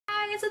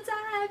guys, what's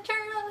up?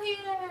 Turtle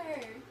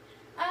here!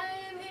 I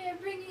am here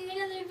bringing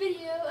another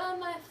video of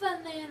my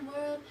Funland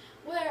world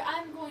where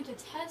I'm going to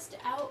test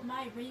out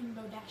my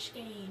Rainbow Dash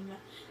game.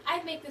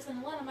 I make this in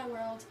a lot of my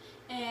worlds,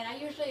 and I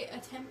usually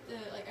attempt to,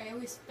 I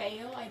always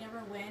fail. I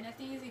never win at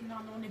these, even though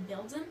I'm the one who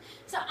builds them.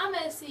 So I'm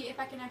going to see if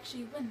I can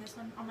actually win this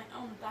one on my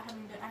own without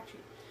having to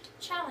actually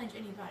challenge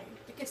anybody.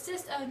 It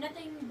consists of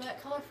nothing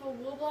but colorful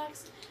wool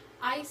blocks,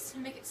 ice to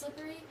make it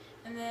slippery,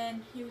 and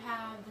then you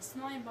have the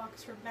smelling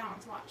box for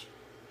balance. Watch.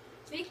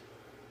 See?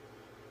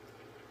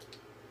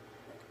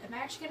 Am I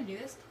actually going to do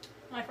this?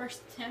 My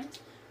first attempt?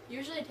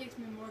 Usually it takes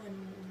me more than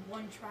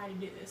one try to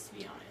do this, to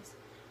be honest.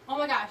 Oh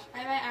my gosh,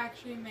 I might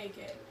actually make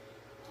it.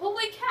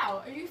 Holy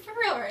cow, are you for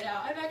real right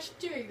now? I'm actually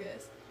doing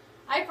this.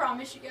 I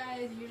promise you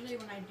guys, usually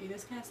when I do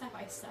this kind of stuff,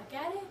 I suck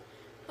at it.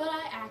 But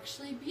I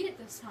actually beat it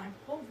this time.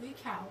 Holy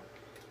cow.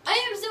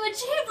 I am so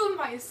achieved with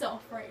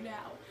myself right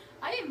now.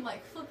 I am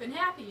like flipping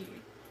happy.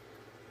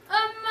 A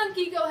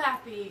monkey go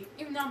happy,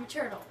 even though I'm a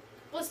turtle.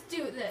 Let's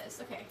do this.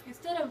 Okay,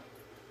 instead of...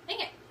 Dang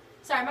it.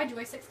 Sorry, my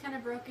joystick's kind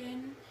of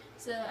broken,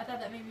 so I thought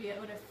that maybe it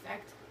would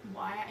affect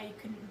why I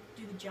couldn't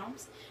do the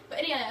jumps. But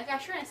anyway, like I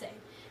was trying to say,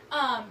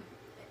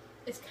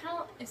 it's kind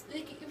of,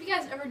 like, if you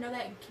guys ever know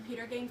that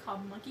computer game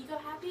called Monkey Go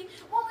Happy,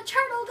 well, the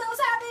turtle goes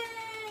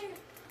happy!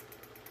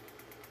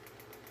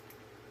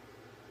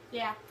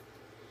 Yeah.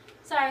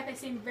 Sorry if I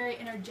seem very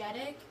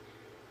energetic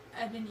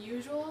than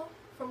usual.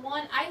 For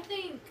one, I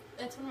think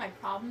that's one of my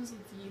problems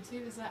with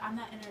YouTube is that I'm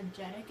not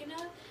energetic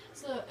enough.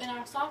 So, and I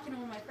was talking to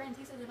one of my friends,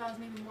 he says if I was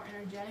maybe more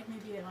energetic,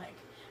 maybe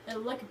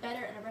it'd look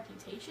better in a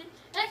reputation.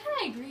 And I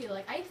kind of agree,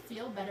 like, I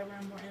feel better when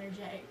I'm more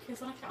energetic. Because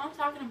when I'm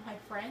talking to my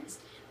friends,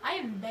 I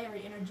am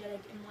very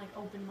energetic and, like,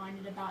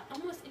 open-minded about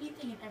almost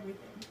anything and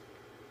everything.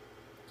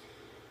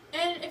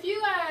 And if you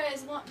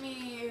guys want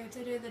me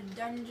to do the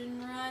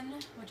dungeon run,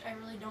 which I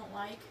really don't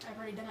like, I've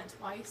already done it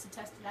twice to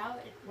test it out,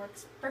 it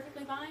works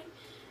perfectly fine,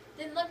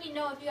 then let me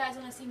know if you guys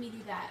want to see me do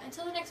that.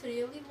 Until the next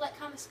video, leave a like,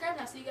 comment, subscribe,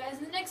 and I'll see you guys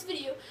in the next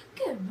video.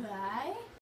 Goodbye!